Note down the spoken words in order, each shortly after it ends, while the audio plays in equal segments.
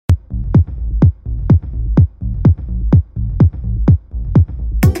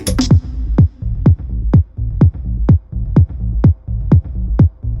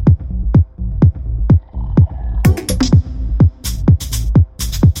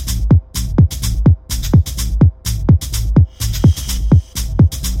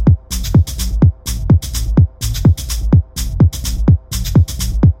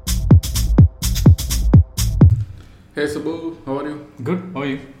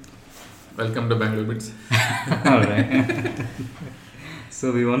Welcome to Bangalore Bits. Alright.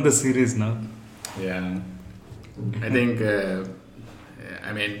 So we won the series now. Yeah. I think,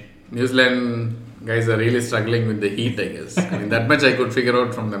 New Zealand guys are really struggling with the heat, I guess. That much I could figure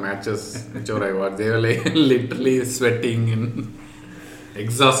out from the matches, whichever I watched. They were like literally sweating and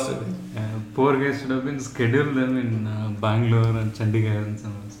exhausted. Poor guys should have been scheduled them in Bangalore and Chandigarh and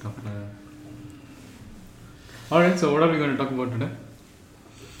some stuff like that. Alright, so what are we going to talk about today?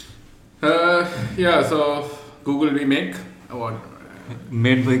 So Google Remake. What?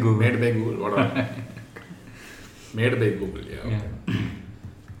 Made by Google. Made by Google. What are Made by Google, yeah. Okay.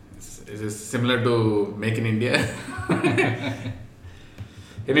 Is this similar to Make in India?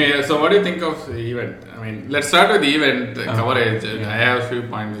 Anyway, so what do you think of the event? Let's start with the event coverage. Yeah. I have a few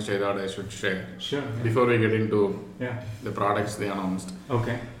points which I thought I should share. Sure. Yeah. Before we get into the products they announced.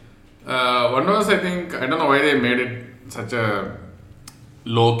 Okay. One was, I don't know why they made it such a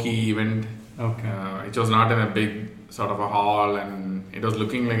low-key event. Okay. It was not in a big sort of a hall, and it was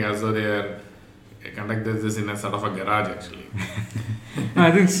looking like as though they are conducted this in a sort of a garage actually.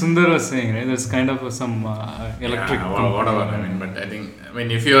 I think Sundar was saying, right? There's kind of some electric. Yeah, whatever. But I think,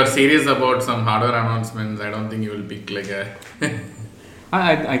 if you are serious about some hardware announcements, I don't think you will pick like a.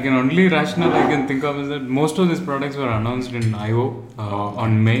 I can only rationale I can think of is that most of these products were announced in I/O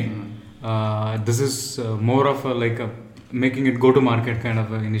on May. Mm-hmm. This is more of a making it go to market kind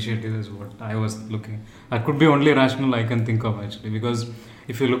of an initiative is what I was looking. That could be only rational I can think of actually, because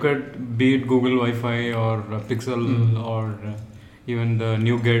if you look at be it Google Wi-Fi or Pixel or even the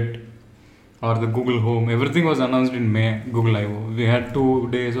NuGet or the Google Home, everything was announced in May. Google I/O. We had 2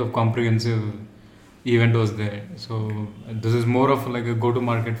 days of comprehensive event was there. So this is more of like a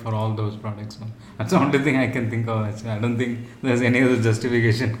go-to-market for all those products. So that's the only thing I can think of. Actually. I don't think there's any other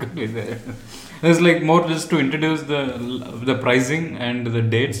justification could be there. There's more just to introduce the pricing and the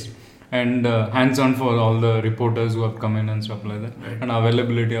dates and hands-on for all the reporters who have come in and stuff like that, right. And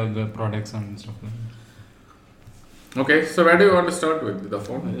availability of the products and stuff like that. Okay, so where do you want to start with the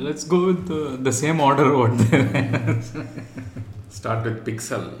phone? Let's go with the same order what they Start with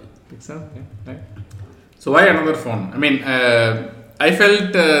Pixel. Pixel, okay, right. So why another phone? I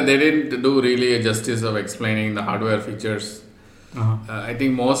felt they didn't do really a justice of explaining the hardware features. Uh-huh. I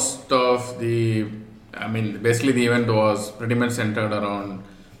think most of basically the event was pretty much centered around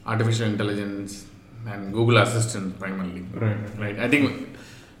artificial intelligence and Google Assistant primarily. Right. I think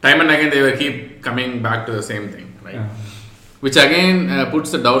time and again they will keep coming back to the same thing, right? Uh-huh. Which again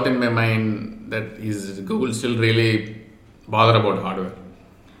puts a doubt in my mind that is Google still really bother about hardware?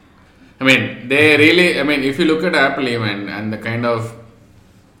 They really, if you look at Apple even and the kind of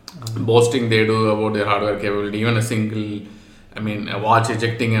boasting they do about their hardware capability, even a single, a watch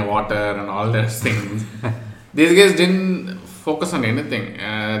ejecting a water and all those things. These guys didn't focus on anything.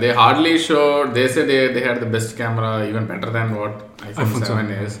 They hardly showed, they said they had the best camera, even better than what iPhone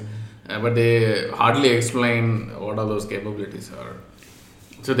 7 is. But they hardly explain what all those capabilities are.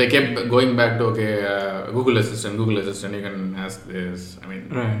 So they kept going back to, Google Assistant, you can ask this.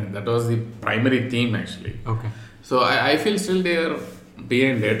 Right. That was the primary theme actually. Okay. So I feel still they are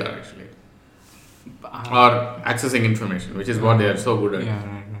behind data actually. Or accessing information, which is what they are so good at. Yeah,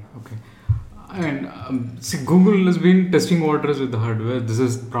 right. Okay. Google has been testing waters with the hardware. This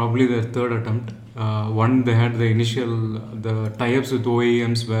is probably their third attempt. One, they had the tie-ups with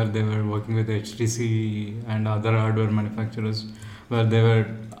OEMs where they were working with HTC and other hardware manufacturers, where they were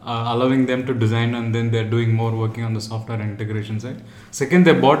allowing them to design and then they're doing more working on the software integration side. Second,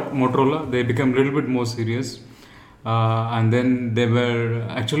 they bought Motorola. They became a little bit more serious. And then they were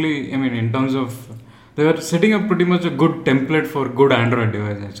actually, in terms of, they were setting up pretty much a good template for good Android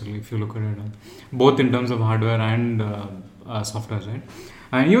device actually, if you look at it. Both in terms of hardware and software side.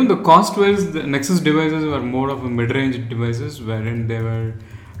 And even the cost-wise, the Nexus devices were more of a mid-range devices wherein they were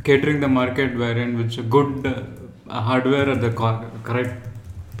catering the market wherein which a good hardware at the correct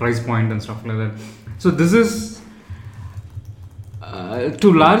price point and stuff like that. So this is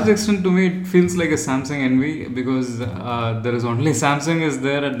to large extent to me it feels like a Samsung envy because there is only Samsung is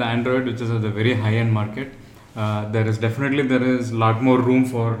there at the Android, which is at the very high-end market. There is a lot more room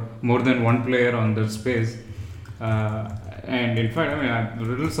for more than one player on that space. And in fact, I'm a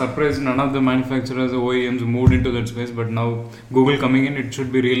little surprised none of the manufacturers, OEMs moved into that space, but now Google coming in, it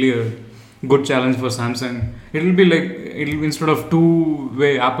should be really a good challenge for Samsung. It'll be instead of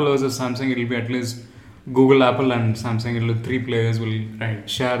two-way Apple versus Samsung, it'll be at least Google, Apple and Samsung. 3 players will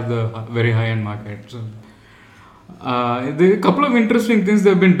share the very high-end market. So, there are a couple of interesting things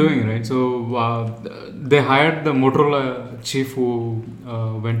they've been doing, right? So they hired the Motorola chief who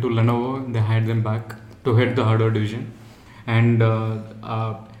went to Lenovo. They hired them back to head the hardware division. And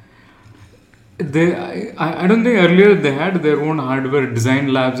I don't think earlier they had their own hardware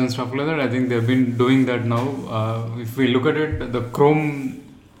design labs and stuff like that. I think they've been doing that now. If we look at it, the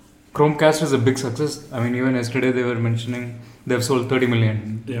Chromecast is a big success. I mean, even yesterday they were mentioning they've sold 30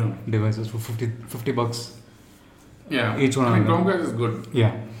 million devices for $50. Yeah, each one. I mean, Chromecast is good.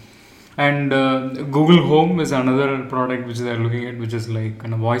 Yeah, and Google Home is another product which they're looking at, which is like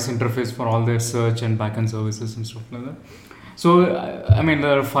kind of voice interface for all their search and backend services and stuff like that. So, I mean,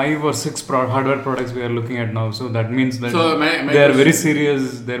 there are 5 or 6 hardware products we are looking at now. So that means that they are very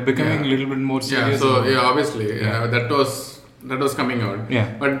serious. They're becoming a little bit more serious. Yeah. So obviously, that was coming out.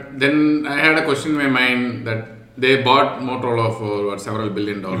 Yeah. But then I had a question in my mind that they bought Motorola for several $1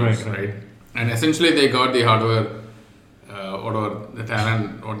 billion, right? And essentially, they got the hardware, whatever the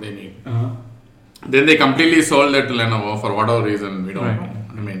talent, what they need. Then they completely sold it to Lenovo for whatever reason we don't know.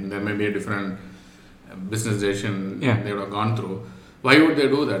 I mean, there may be a different business decision they would have gone through. Why would they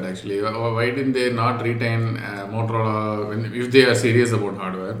do that actually? Why didn't they not retain Motorola if they are serious about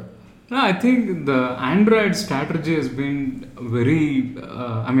hardware? No, I think the Android strategy has been very.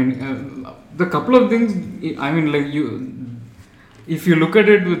 The couple of things. I mean, like if you look at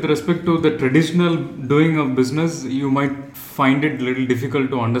it with respect to the traditional doing of business, you might find it a little difficult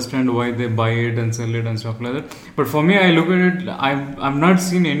to understand why they buy it and sell it and stuff like that. But for me, I look at it, I've not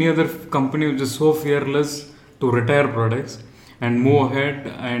seen any other company which is so fearless to retire products and move ahead,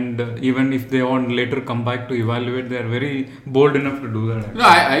 and even if they want later come back to evaluate, they are very bold enough to do that. Actually. No,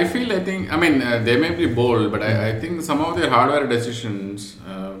 I feel, they may be bold, but I think some of their hardware decisions,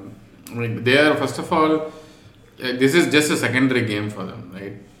 they are, first of all, this is just a secondary game for them,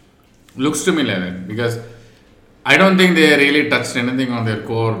 right? Looks to me like that, because I don't think they really touched anything on their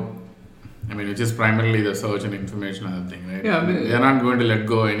core, which is primarily the search and information other thing, right? Yeah, they are not going to let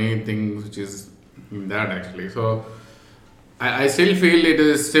go anything which is in that actually. So I still feel it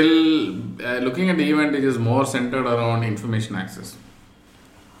is still, looking at the event, it is more centered around information access.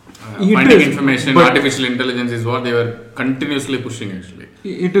 Finding information, artificial intelligence is what they were continuously pushing actually.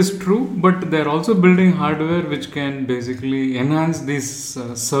 It is true, but they're also building hardware which can basically enhance these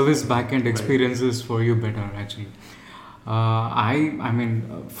service backend experiences for you better actually.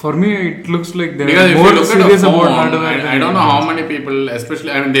 For me it looks like they're more serious about hardware. I don't know how many people,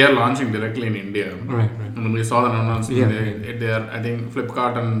 especially, they are launching directly in India. Right. We saw the announcement. They are, I think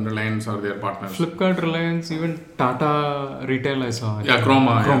Flipkart and Reliance are their partners. Flipkart, Reliance, even Tata Retail I saw. Yeah,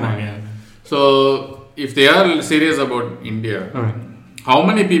 Chroma. Yeah. So if they are serious about India, how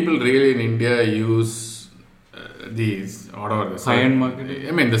many people really in India use these, whatever the high-end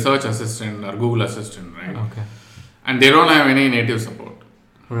marketing? The search assistant or Google Assistant, right? Okay. And they don't have any native support.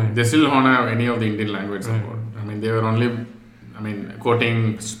 Right. They still don't have any of the Indian language support. They were only,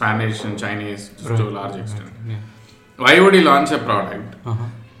 quoting Spanish and Chinese to a large extent. Yeah. Why would you launch a product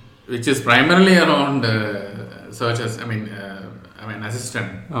which is primarily around search assistant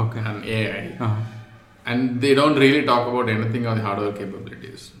and AI, and they don't really talk about anything on the hardware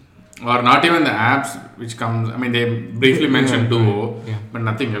capabilities, or not even the apps which comes. They briefly mentioned Duo, but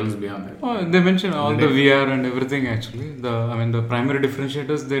nothing else beyond that. They mentioned all the VR and everything actually. The primary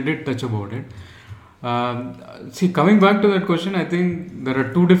differentiators, they did touch about it. Coming back to that question, I think there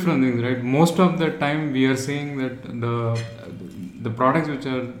are two different things, right? Most of the time we are seeing that the products which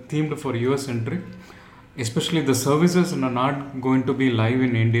are themed for US centric, especially the services, are not going to be live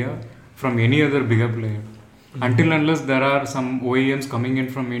in India from any other bigger player. Until unless there are some OEMs coming in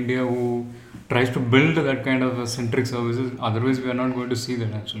from India who tries to build that kind of centric services, otherwise we are not going to see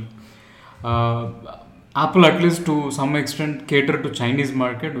that actually. Apple, at least to some extent, cater to Chinese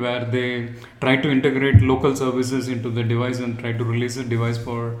market, where they try to integrate local services into the device and try to release a device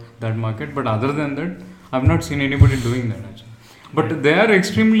for that market. But other than that, I've not seen anybody doing that actually. But they are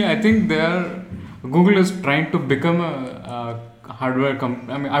extremely, I think Google is trying to become a hardware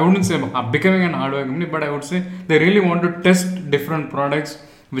company. I wouldn't say becoming an hardware company, but I would say they really want to test different products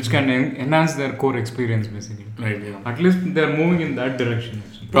which can enhance their core experience basically. Right, yeah. At least they're moving in that direction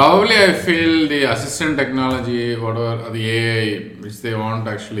actually. Probably I feel the assistant technology, whatever, the AI, which they want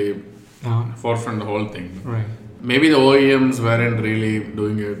actually forefront the whole thing. Right. Maybe the OEMs weren't really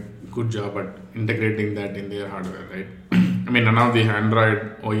doing a good job at integrating that in their hardware, right? None of the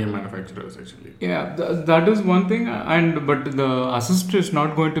Android OEM manufacturers actually. Yeah, that is one thing. But the Assist is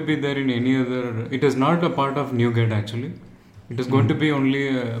not going to be there in any other. It is not a part of NuGet actually. It is going to be only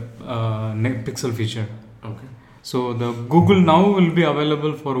a Pixel feature. Okay. So the Google now will be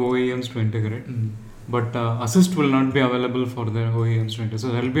available for OEMs to integrate, but Assist will not be available for the OEMs to integrate. So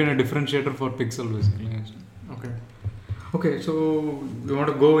there will be a differentiator for Pixel basically. Okay. Okay. So you want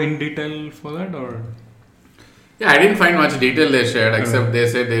to go in detail for that or? Yeah, I didn't find much detail they shared, except they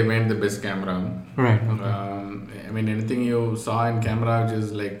said they made the best camera. Right. Okay. I mean, anything you saw in camera which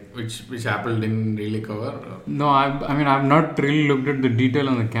is like which Apple didn't really cover? No, I mean I've not really looked at the detail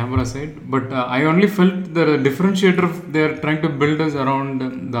on the camera side, but I only felt the differentiator they're trying to build is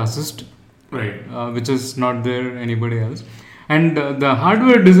around the Assist, right? Which is not there anybody else. And the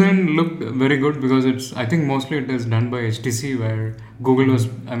hardware design looked very good because I think mostly it is done by HTC, where Google was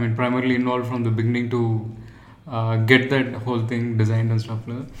primarily involved from the beginning to get that whole thing designed and stuff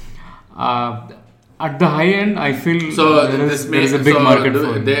like that. At the high end, I feel so there is a big market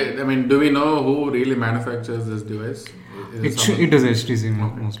for it. Do we know who really manufactures this device? It is HTC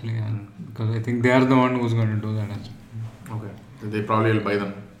mostly, because I think they are the one who's going to do that. Okay, they probably will buy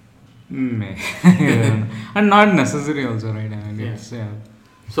them. And not necessary also, right?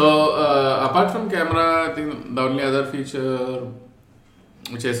 So apart from camera, I think the only other feature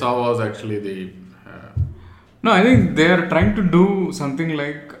which I saw was actually the no, I think they are trying to do something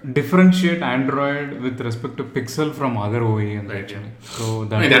like differentiate Android with respect to Pixel from other OEMs. Right, yeah. So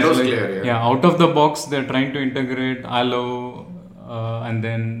that was clear. Yeah, out of the box, they're trying to integrate Allo and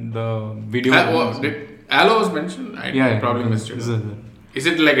then the video. Allo was mentioned? I probably missed it. Is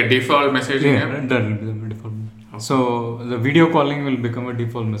it like a default messaging app? That will be the default. Okay. So the video calling will become a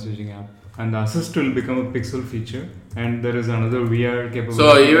default messaging app, and the Assist will become a Pixel feature, and there is another VR capability.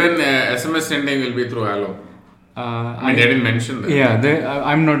 So even SMS sending will be through Allo. They didn't mention that. Yeah,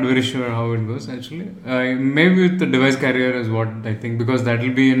 I'm not very sure how it goes actually. Maybe with the device carrier is what I think, because that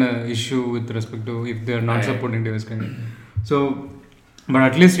will be an issue with respect to if they are not supporting device carrier. So, but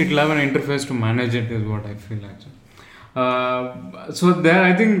at least it will have an interface to manage it is what I feel actually. So there,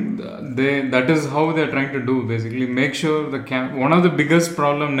 I think that is how they are trying to do, basically make sure one of the biggest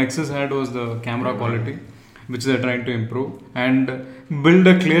problem Nexus had was the camera quality, which they are trying to improve, and build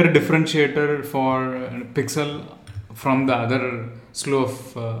a clear differentiator for Pixel from the other slew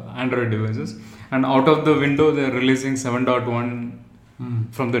of Android devices. And out of the window, they are releasing 7.1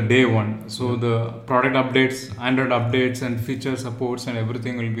 from the day one. So the product updates, Android updates and feature supports and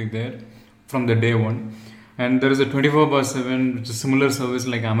everything will be there from the day one. And there is a 24/7, which is similar service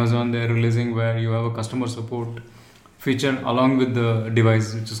like Amazon they are releasing, where you have a customer support feature along with the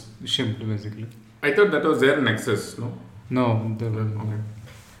device, which is shipped basically. I thought that was their Nexus, no? No, there was okay.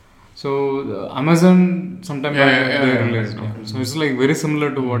 So Amazon sometime they released. Right, okay. So it's like very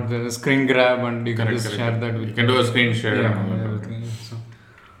similar to what the screen grab, and you can just share that with. You can do a screen share. Everything. So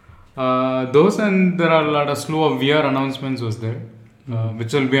those, and there are a lot of slew of VR announcements was there,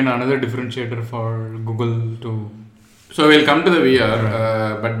 which will be another differentiator for Google to. So we'll come to the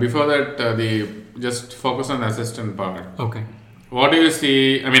VR, but before that, just focus on the assistant part. Okay. What do you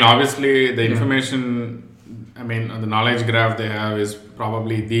see? I mean, obviously, the information, the knowledge graph they have is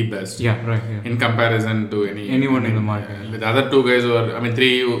probably the best. Yeah, right. Yeah. In comparison to anyone in the market. The other two guys were,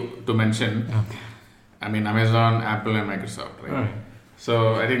 three to mention. Okay. Amazon, Apple, and Microsoft, right?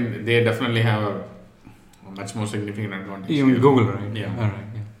 So I think they definitely have a much more significant advantage. Even Google, right? Yeah. All right.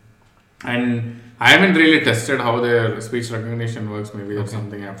 Yeah. And I haven't really tested how their speech recognition works. Maybe that's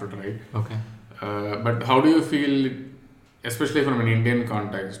something I have to try. Okay. But how do you feel? Especially from an Indian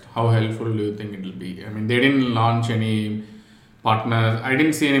context, how helpful do you think it will be? They didn't launch any partners. I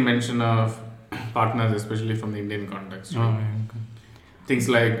didn't see any mention of partners, especially from the Indian context. Right? Okay. Things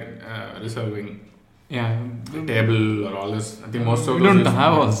like reserving table or all this. I think most of we don't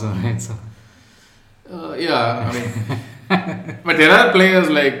have also, right? So. But there are players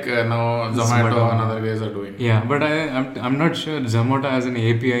like Zomato and other guys are doing. Yeah, but I'm not sure Zomato has an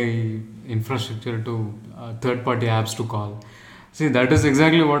API infrastructure to third-party apps to call. See, that is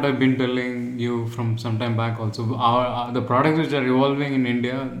exactly what I've been telling you from some time back also. The products which are evolving in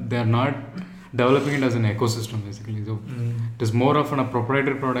India, they are not developing it as an ecosystem basically. So it is more of a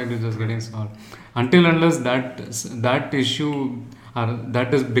proprietary product which is getting solved. Until unless that issue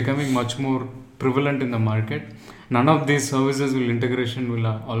that is becoming much more prevalent in the market, none of these services integration will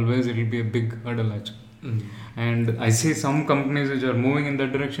always, it will be a big hurdle actually. And I see some companies which are moving in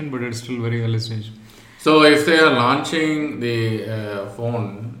that direction, but it's still very early stage. So if they are launching the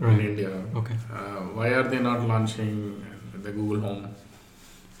phone in India, why are they not launching the Google Home?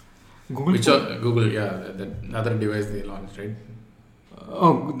 Google, the other device they launched, right?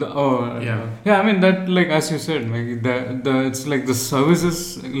 That, like as you said, it's like the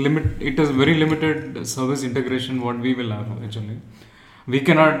services limit. It is very limited service integration what we will have actually. We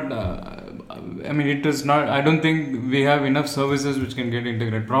cannot. It is not. I don't think we have enough services which can get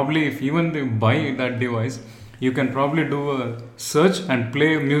integrated. Probably, if even they buy that device, you can probably do a search and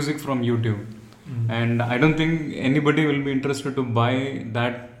play music from YouTube. And I don't think anybody will be interested to buy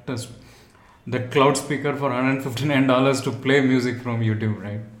that that cloud speaker for $159 to play music from YouTube,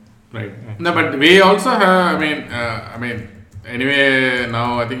 right? Right. No, but we also have. I mean, anyway,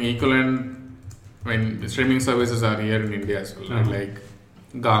 now I think equivalent. I mean, streaming services are here in India as well, right? Like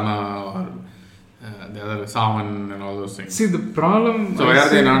Ghana or the other Sawan and all those things. See, the problem. So why are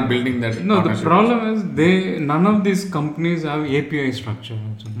they not building that? No, the problem is none of these companies have API structure.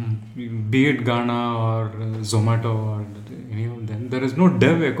 Be it Ghana or Zomato or any of them, there is no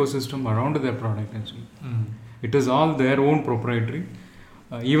dev ecosystem around their product actually. It is all their own proprietary.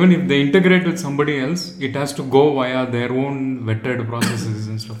 Even if they integrate with somebody else, it has to go via their own vetted processes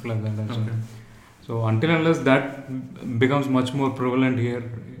and stuff like that. Okay. So until unless that becomes much more prevalent here,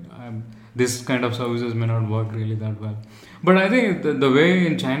 this kind of services may not work really that well. But I think the way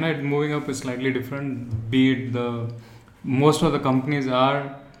in China it's moving up is slightly different. Be it most of the companies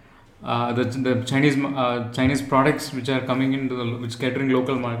are the Chinese products which are coming into which catering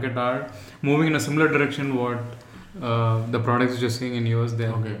local market are moving in a similar direction. What the products you're seeing in US, they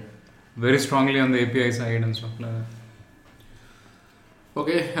are very strongly on the API side and stuff like that.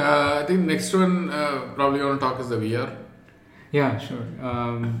 Okay, I think next one probably you want to talk is the VR. Yeah, sure.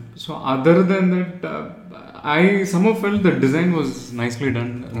 So other than that, I somehow felt the design was nicely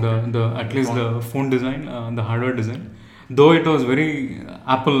done. The at least the phone design, the hardware design, though it was very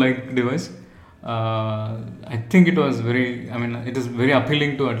Apple-like device. I think it was it is very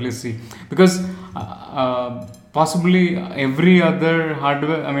appealing to at least see, because possibly every other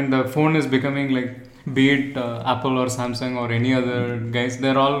hardware, the phone is becoming like, be it Apple or Samsung or any other guys,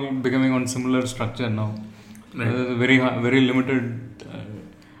 they're all becoming on similar structure now. Right. Very limited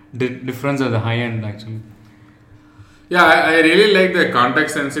difference at the high end actually. Yeah, I really like the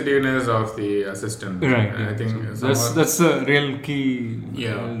context sensitiveness of the assistant. Right. I think that's the real key.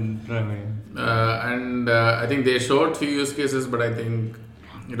 Yeah. And I think they showed few use cases, but I think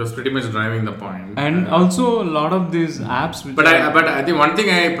it was pretty much driving the point. And also a lot of these apps. But I think one thing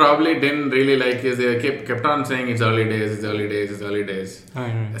I probably didn't really like is they kept on saying it's early days.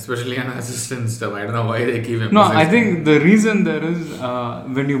 Right. Especially on assistant stuff. I don't know why they keep emphasizing. No, I think the reason there is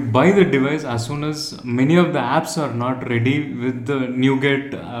when you buy the device, as soon as many of the apps are not ready with the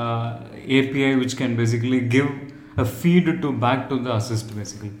NuGet API, which can basically give a feed back to the Assist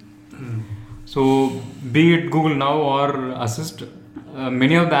basically. So be it Google Now or Assist.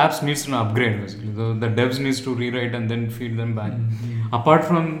 Many of the apps needs to upgrade basically. The devs needs to rewrite and then feed them back. Apart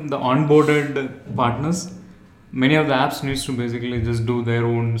from the onboarded partners, many of the apps needs to basically just do their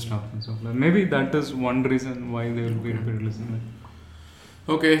own stuff and so on. Maybe that is one reason why they will be releasing it.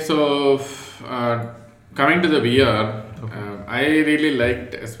 Okay, so coming to the VR, I really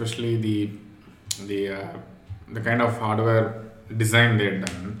liked especially the kind of hardware design they had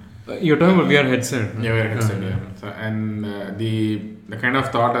done. You're talking about VR headset. Yeah, VR headset. Yeah. So, and the kind of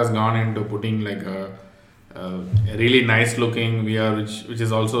thought has gone into putting like a really nice looking VR, which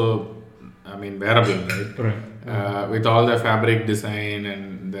is also, wearable, right? Right. With all the fabric design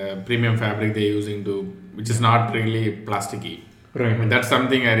and the premium fabric they're using which is not really plasticky. Right. That's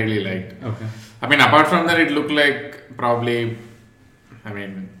something I really liked. Okay. Apart from that, it looked like probably,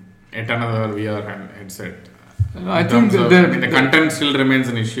 yet another VR headset. I think the content still remains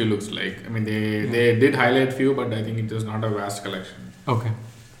an issue, looks like. They did highlight few, but I think it was not a vast collection. Okay.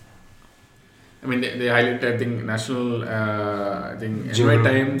 They highlighted, I think, National, NY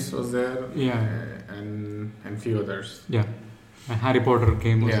Times was there. Yeah. And few others. Yeah. A Harry Potter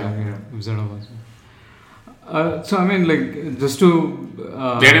game was there. Wizard of Oz. Just to...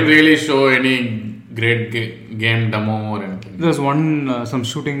 they didn't really show any great game demo or anything. There's some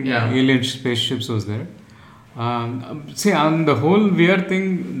shooting alien spaceships was there. See, on the whole VR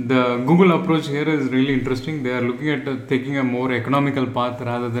thing, the Google approach here is really interesting. They are looking at taking a more economical path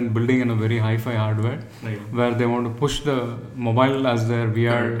rather than building in a very hi-fi hardware, where they want to push the mobile as their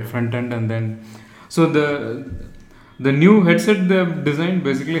VR front end, and then so the new headset they've designed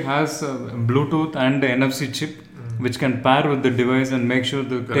basically has a Bluetooth and the NFC chip, which can pair with the device and make sure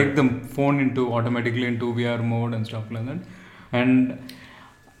to take the phone automatically into VR mode and stuff like that. And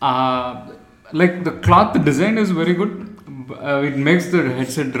like the cloth design is very good. It makes the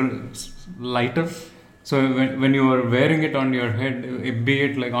headset lighter. So when you are wearing it on your head, be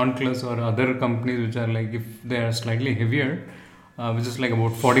it like Oculus or other companies which are like, if they are slightly heavier, which is like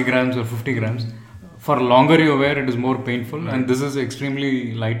about 40 grams or 50 grams, for longer you wear it is more painful, and this is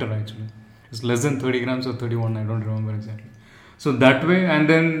extremely lighter actually. It's less than 30 grams or 31, I don't remember exactly. So that way, and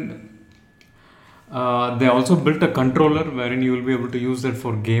then they also built a controller wherein you will be able to use that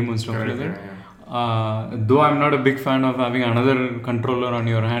for game and stuff like that. Though I'm not a big fan of having another controller on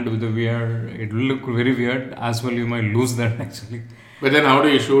your hand with the VR, it will look very weird. As well, you might lose that actually. But then how do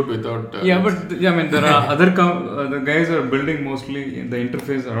you shoot without... I mean, there are other the guys are building mostly the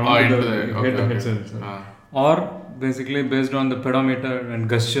interface around the headset. Or basically based on the pedometer and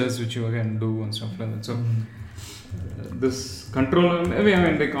gestures which you can do and stuff like that. So this control, I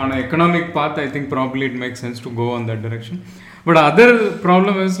mean, like on an economic path, I think probably it makes sense to go on that direction. But other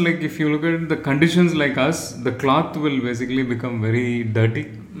problem is, like, if you look at the conditions like us, the cloth will basically become very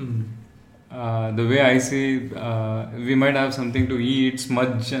dirty. The way I see, we might have something to eat,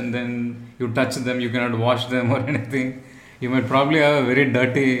 smudge, and then you touch them, you cannot wash them or anything. You might probably have a very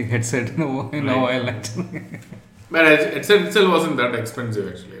dirty headset in a while, actually. But headset itself wasn't that expensive,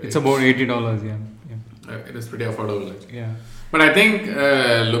 actually. Right? It's about $80, yeah. It is pretty affordable, actually. Yeah. But I think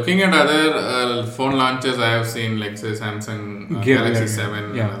looking at other phone launches I have seen, like say Samsung Galaxy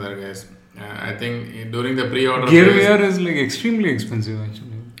 7 and other guys, I think during the pre-order Gear VR is like extremely expensive, actually.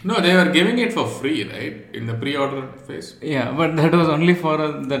 No, they were giving it for free, right? In the pre-order phase. Yeah, but that was only for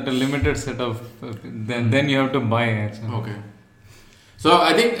that limited set of. Then you have to buy actually. Okay. So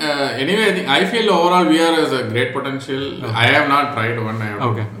I think anyway, I feel overall VR has a great potential. Okay. I have not tried one. I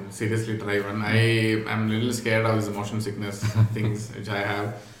have to seriously try one. I am a little scared of this motion sickness things which I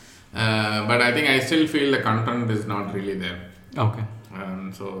have, but I think I still feel the content is not really there. Okay.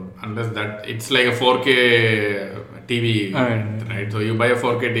 So unless that, it's like a 4K TV, right? So you buy a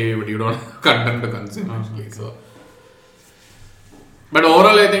 4K TV, but you don't have content to consume actually. So, but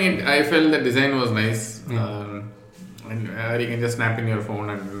overall, I think I felt the design was nice. And you can just snap in your phone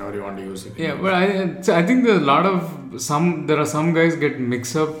and whenever you want to use it. Yeah, but I think there's a lot of there are some guys get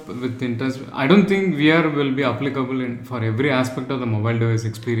mixed up with interest. I don't think VR will be applicable for every aspect of the mobile device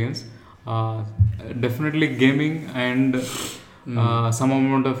experience. Definitely gaming and some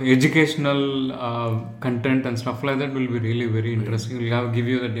amount of educational content and stuff like that will be really very interesting. It will give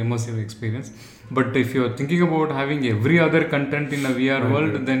you that immersive experience. But if you're thinking about having every other content in a VR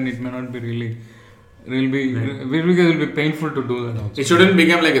world, then it may not be really. It will be painful to do that also. It shouldn't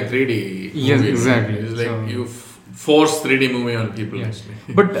become like a 3D movie. Yes, exactly. It's like you force 3D movie on people actually.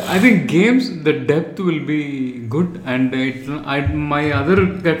 But I think games, the depth will be good, and my other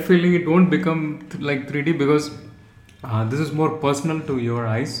gut feeling, it won't become like 3D because this is more personal to your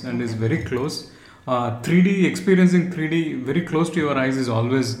eyes and is very close. 3D, experiencing 3D very close to your eyes is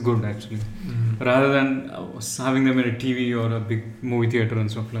always good actually, rather than having them in a TV or a big movie theater and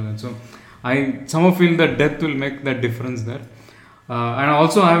stuff like that. So I somehow feel that depth will make that difference there. And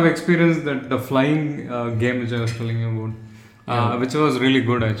also I have experienced that the flying game which I was telling you about, which was really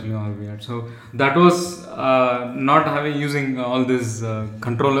good actually on VR. So that was not using all these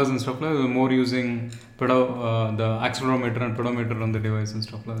controllers and stuff like that. We were more using the accelerometer and pedometer on the device and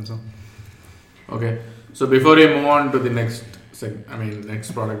stuff like that. So. Okay. So before we move on to the next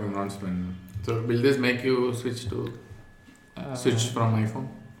product announcement. So will this make you switch from iPhone?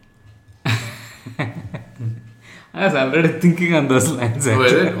 I was already thinking on those lines. Oh,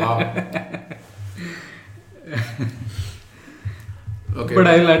 is it? Wow. Okay. But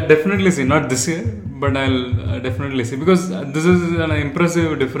I'll definitely see, not this year, but I'll definitely see, because this is an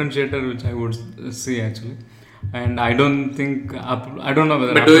impressive differentiator which I would see actually. And I don't know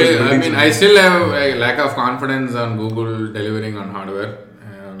whether. But I still have a lack of confidence on Google delivering on hardware.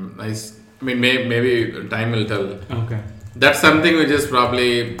 Maybe time will tell. Okay. That's something which is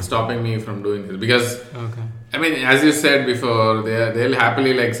probably stopping me from doing this because, as you said before, they'll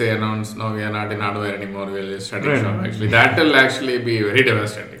happily announce, no, we are not in hardware anymore, we'll just shut it down. Actually, that will actually be very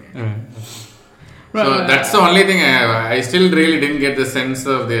devastating. So that's the only thing I have. I still really didn't get the sense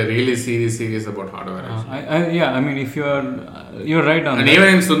of they're really serious about hardware. If you're right on that. And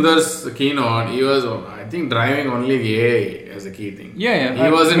even in Sundar's keynote, he was, I think, driving only the AI as a key thing. He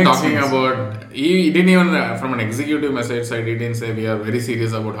wasn't talking about. He didn't even, from an executive message side, he didn't say we are very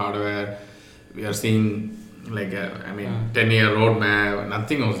serious about hardware. We are seeing 10-year roadmap.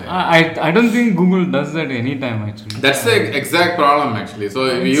 Nothing was there. I don't think Google does that anytime actually. That's the exact problem actually. So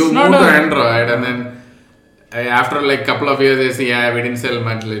if you move to Android and then after a couple of years they say we didn't sell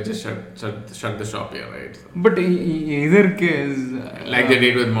much, let's just shut the shop here, right? So, but either case, like they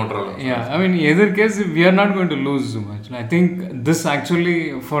did with Motorola. Either case we are not going to lose so much. I think this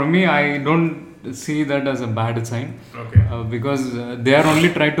actually, for me, I don't see that as a bad sign. Because they are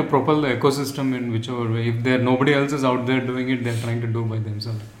only trying to propel the ecosystem in whichever way. If nobody else is out there doing it, they're trying to do by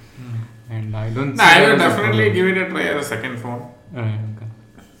themselves. And I don't. I will definitely give it a try as a second phone.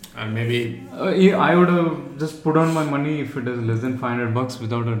 And maybe I would have just put on my money if it is less than $500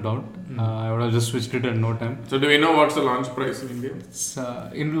 without a doubt. I would have just switched it at no time. So do we know what's the launch price in India?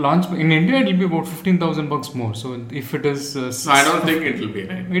 In India it will be about $15,000 more. So if it is, I don't think it will be,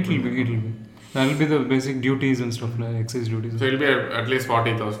 right? It will be. That will be the basic duties and stuff like excise duties. So it'll be at least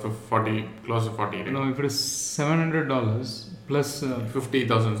 40,000 to 40, close to 40. Right? No, if it is $700 plus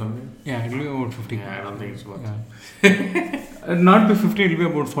 50,000 something. Yeah, it'll be about 50. Yeah, I don't think it's worth. Yeah. Not be 50, it'll be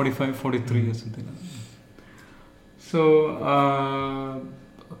about 45, 43 or something. So,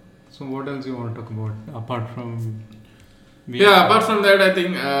 so what else you want to talk about apart from? Yeah, apart from that, I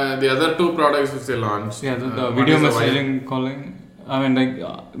think the other two products which they launched. Yeah, the video messaging calling. I mean,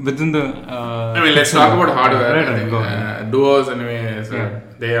 like within the. I mean, let's talk about hardware. Right, I think, Duos anyway.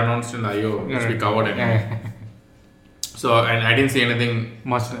 They announced in the I/O, which we covered anyway. So, and I didn't see anything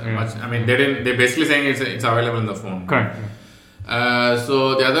much. I mean, they didn't. They basically saying it's available in the phone. Correct.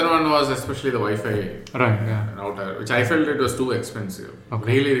 So the other one was especially the Wi-Fi router, which I felt it was too expensive.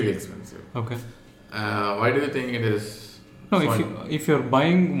 Okay. Really, really expensive. Okay. Why do you think it is? No, if you're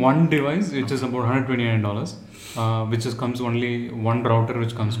buying one device, which is about $129, which comes only one router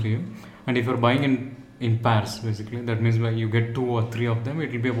which comes to you, and if you're buying in pairs, basically, that means you get 2 or 3 of them,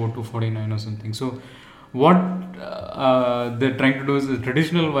 it will be about $249 or something. So what they're trying to do is the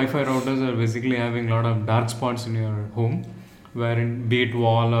traditional Wi-Fi routers are basically having a lot of dark spots in your home, wherein be it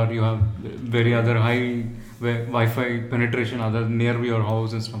wall or you have very other high Wi-Fi penetration other near your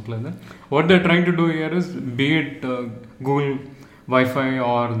house and stuff like that. What they're trying to do here is be it Google Wi-Fi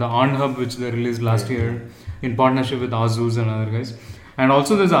or the OnHub which they released last year in partnership with Asus and other guys. And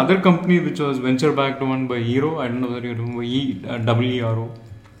also there's other company which was venture backed one by Eero. I don't know whether you remember WERO.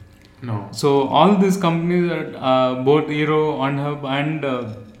 No. So all these companies are both Eero, OnHub and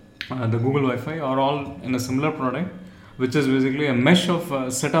the Google Wi-Fi are all in a similar product, which is basically a mesh of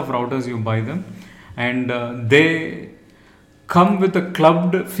a set of routers. You buy them, and they come with the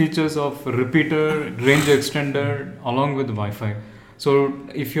clubbed features of repeater, range extender along with Wi-Fi. So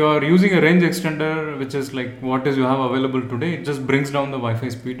if you are using a range extender, which is like what is you have available today, it just brings down the Wi-Fi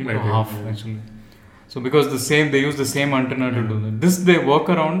speed into half actually. So because they use the same antenna to do that. This they work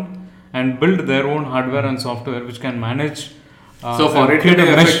around and build their own hardware and software which can manage. So for it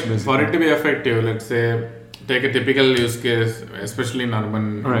to be effective, let's say take a typical use case, especially in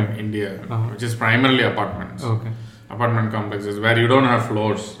urban India, which is primarily apartments. Okay. Apartment complexes where you don't have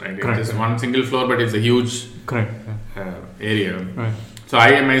floors, right? It's just one single floor, but it's a huge area. Right. So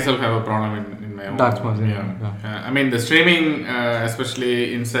I myself have a problem in my own. Dark spots. Yeah. I mean the streaming,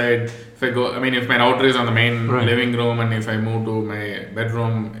 especially inside. If my router is on the main living room and if I move to my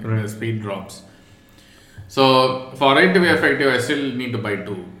bedroom, the speed drops. So for it to be effective, I still need to buy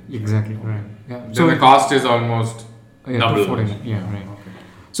 2. Exactly. Right. Yeah. So the cost is almost double. Right.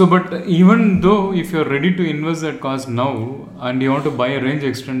 So, but even though if you're ready to invest that cost now and you want to buy a range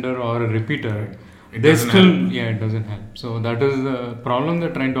extender or a repeater, it doesn't help. So that is the problem they're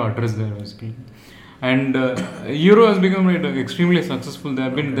trying to address there basically. And Eero has become extremely successful.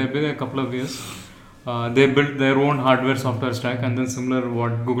 They've been a couple of years. They built their own hardware software stack, and then similar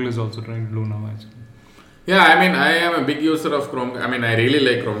what Google is also trying to do now actually. Yeah, I mean, I am a big user of Chromecast. I mean, I really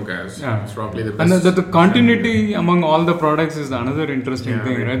like Chromecast. Yeah. It's probably the best. And the continuity among all the products is another interesting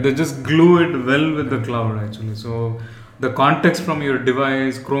thing, right? They just glue it well with the cloud, actually. So, the context from your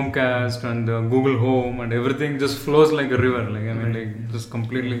device, Chromecast, and the Google Home, and everything just flows like a river. Just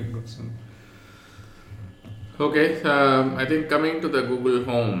completely goes on. Okay, I think coming to the Google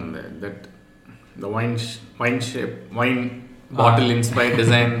Home, the wine bottle inspired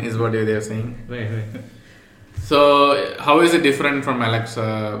design is what they are saying. Right. So, how is it different from Alexa,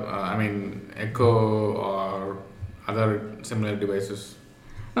 Echo or other similar devices?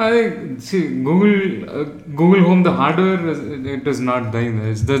 I think, Google Home, the hardware, it is not dying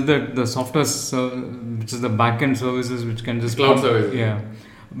there. It's just that the software, which is the backend services, which can just... Cloud services. Yeah.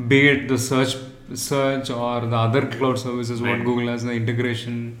 Be it the search or the other cloud services, what Google has, the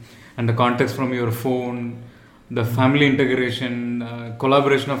integration and the context from your phone, the family integration,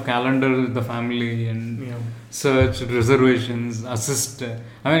 collaboration of calendar with the family and search, reservations, assist.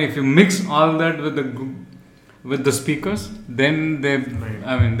 If you mix all that with the speakers, then they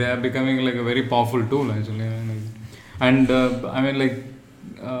are becoming like a very powerful tool actually.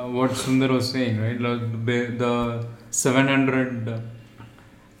 What Sundar was saying, right? The 700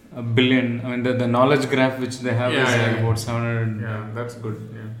 billion. The knowledge graph which they have is about 700. Yeah, that's good.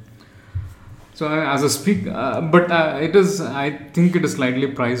 Yeah. So as a but it is. I think it is slightly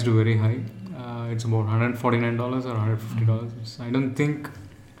priced very high. It's about $149 or $150. I don't think.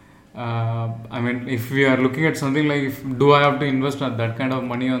 If we are looking at something like, do I have to invest that kind of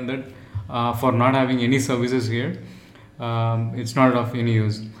money on that for not having any services here? It's not of any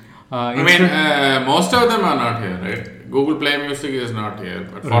use. Most of them are not here, right? Google Play Music is not here,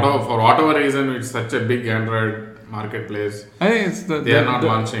 but for whatever reason, it's such a big Android marketplace. I think it's they are not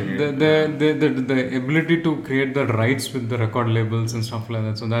launching it. The ability to create the rights with the record labels and stuff like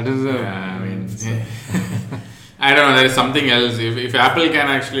that. So that is I don't know. There is something else. If Apple can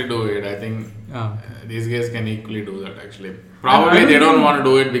actually do it, I think these guys can equally do that. Actually, probably they don't want to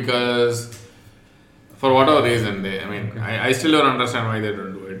do it because for whatever reason I still don't understand why they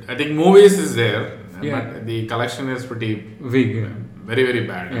don't do it. I think movies is there, but the collection is pretty weak. Very very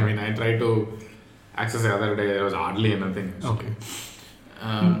bad. I tried to access the other day. There was hardly anything. Okay.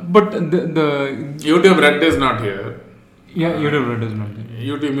 But the YouTube Red is not here. Yeah, YouTube Red is not here.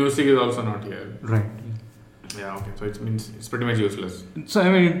 YouTube Music is also not here. Right. Yeah, okay. So it means it's pretty much useless. So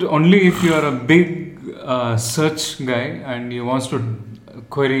only if you are a big search guy and you want to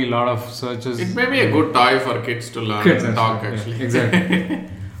query a lot of searches. It may be a good toy for kids to learn and talk actually. Yeah, exactly.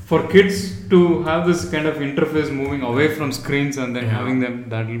 For kids to have this kind of interface moving away from screens and then having them,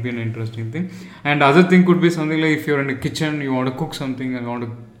 that will be an interesting thing. And other thing could be something like if you're in a kitchen, you want to cook something and you want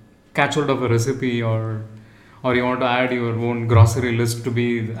to catch hold of a recipe or you want to add your own grocery list to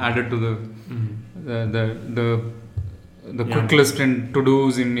be added to the quick list and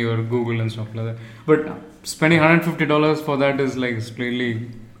to-dos in your Google and stuff like that. But spending $150 for that is like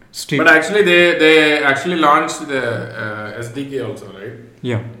really steep. But actually they actually launched the SDK also, right?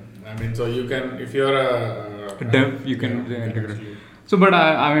 Yeah. So you can, if you're a dev, you can integrate. So, but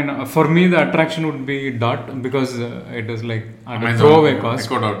for me, the attraction would be Dot because it is like at a throwaway cost.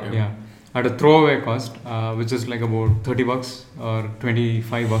 At a throwaway cost, which is like about $30 or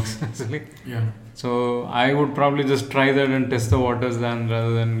 $25 actually. Yeah. So I would probably just try that and test the waters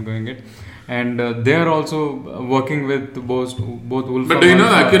rather than going it. And they are also working with both Wolfram. But do you know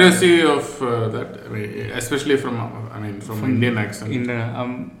the accuracy of that? Especially from Indian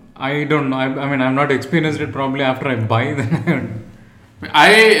accent. I don't know. I've not experienced it. Probably after I buy, then.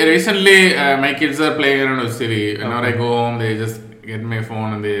 I recently, my kids are playing around with Siri. Whenever I go home, they just get my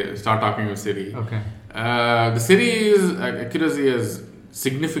phone and they start talking with Siri. Okay. The Siri's accuracy is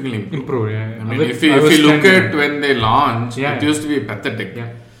significantly improved. If you look at when they launched, it used to be pathetic.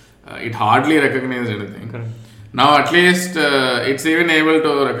 Yeah. It hardly recognized anything. Correct. Now at least it's even able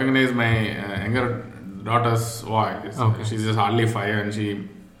to recognize my younger daughter's voice. Okay. She's just hardly 5 and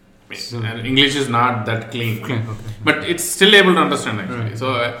English is not that clean. Okay. But it's still able to understand actually. Right.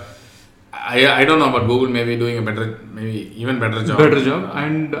 So I don't know, but Google may be doing even better job.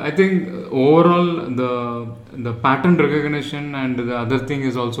 And I think overall the pattern recognition and the other thing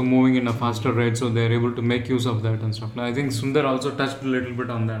is also moving in a faster rate, so they're able to make use of that and stuff. I think Sundar also touched a little bit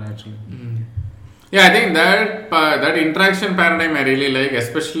on that actually. Yeah, I think that interaction paradigm I really like,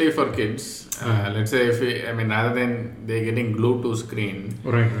 especially for kids. Let's say rather than they getting glued to screen.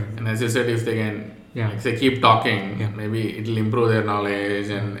 Right. And as you said, if they can keep talking, maybe it'll improve their knowledge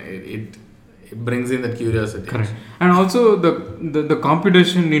and it brings in that curiosity. Correct. And also the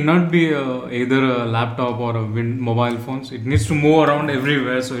computation need not be either a laptop or a mobile phones. It needs to move around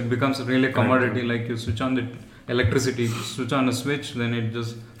everywhere, so it becomes a really commodity. Like you switch on the electricity, switch on a switch, then it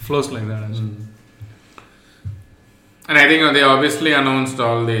just flows like that. And I think they obviously announced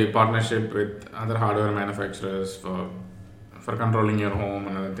all the partnership with other hardware manufacturers for controlling your home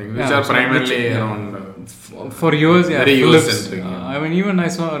and other things, which are primarily around for yours. Very user-centric. Even I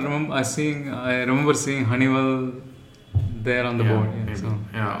remember seeing Honeywell there on the board.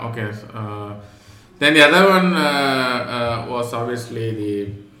 Okay. Then the other one was obviously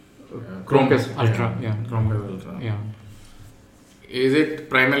the Chromecast Ultra. Chromecast Ultra. Yeah. Is it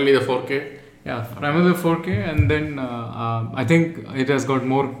primarily the 4K? Yeah, primarily 4K, and then I think it has got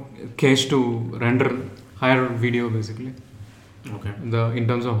more cache to render higher video basically. Okay. In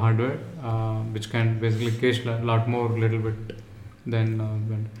terms of hardware, which can basically cache a lot more, little bit than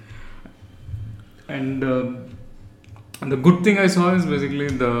and the good thing I saw is basically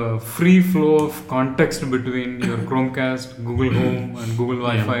the free flow of context between your Chromecast, Google Home, and Google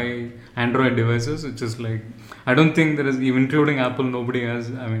Wi-Fi Android devices, which is like, I don't think there is, even including Apple, nobody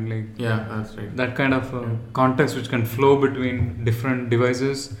has. That's right. That kind of context which can flow between different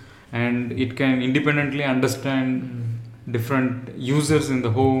devices, and it can independently understand different users in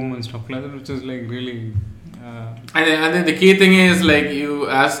the home and stuff like that, which is like really. I think the key thing is like you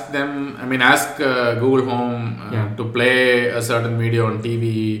ask them. Ask Google Home to play a certain video on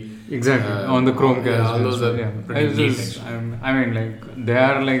TV. Exactly, on the Chromecast. All those are pretty neat. They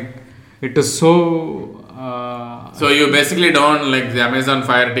are like, it is so. So you basically don't, like the Amazon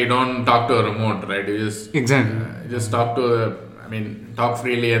Fire TV, don't talk to a remote, right? You just just talk to talk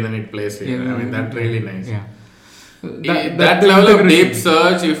freely and then it plays here. That's really nice. Yeah. That level of deep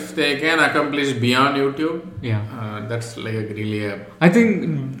search, if they can accomplish beyond YouTube, that's like really a... I think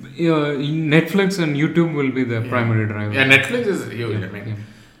Netflix and YouTube will be the primary driver. Yeah, Netflix is huge. I mean,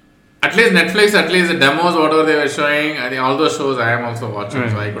 at least Netflix, at least the demos, whatever they were showing, I think all those shows I am also watching,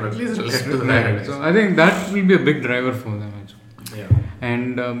 so I could at least relate to that. So I think that will be a big driver for them actually. Yeah.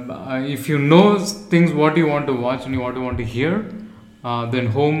 And if you know things what you want to watch and what you want to hear, then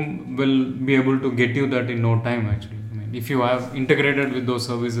home will be able to get you that in no time actually. I mean, if you have integrated with those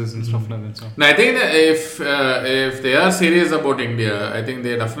services and stuff like that. So. Now, I think that if they are serious about India, I think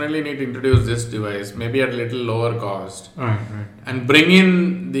they definitely need to introduce this device, maybe at a little lower cost, right. and bring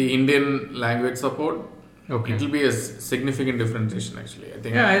in the Indian language support. Okay. It will be a significant differentiation actually. I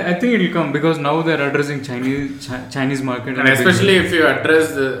think. Yeah, I think it will come because now they are addressing Chinese market, and especially if you address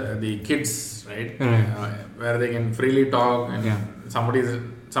the kids, right? Where they can freely talk and somebody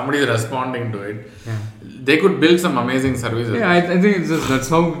is responding to it. Yeah. They could build some amazing services. Yeah, I think that's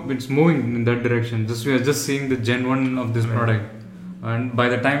how it's moving in that direction. We are just seeing the Gen 1 of this product. And by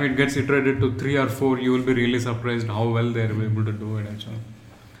the time it gets iterated to 3 or 4, you will be really surprised how well they are able to do it actually.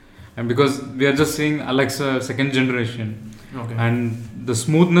 And because we are just seeing Alexa second generation. Okay. And the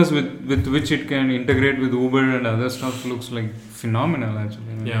smoothness with which it can integrate with Uber and other stuff looks like phenomenal actually.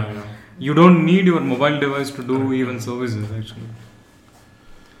 Yeah. You don't need your mobile device to do even services actually.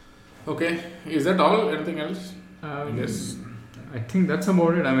 Okay, is that all? Anything else? Yes. I think that's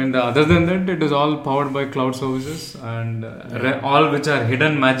about it. I mean, other than that, it is all powered by cloud services, and all which are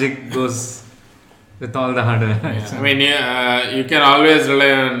hidden magic goes with all the hardware. Yeah. I mean, you can always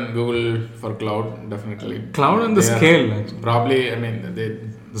rely on Google for cloud, definitely. Cloud on the scale, actually. Probably, I mean, they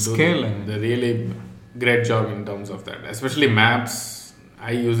scale. The really great job in terms of that. Especially maps,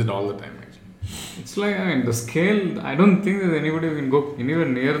 I use it all the time. It's like, I mean, the scale, I don't think that anybody can go anywhere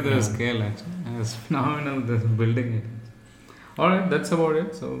near the scale actually. It's phenomenal, this building it. Alright, that's about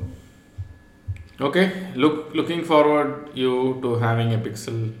it. So, okay, looking forward you to having a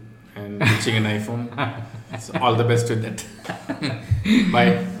Pixel and reaching an iPhone. So all the best with that.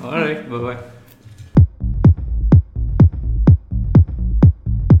 Bye. Alright, bye-bye.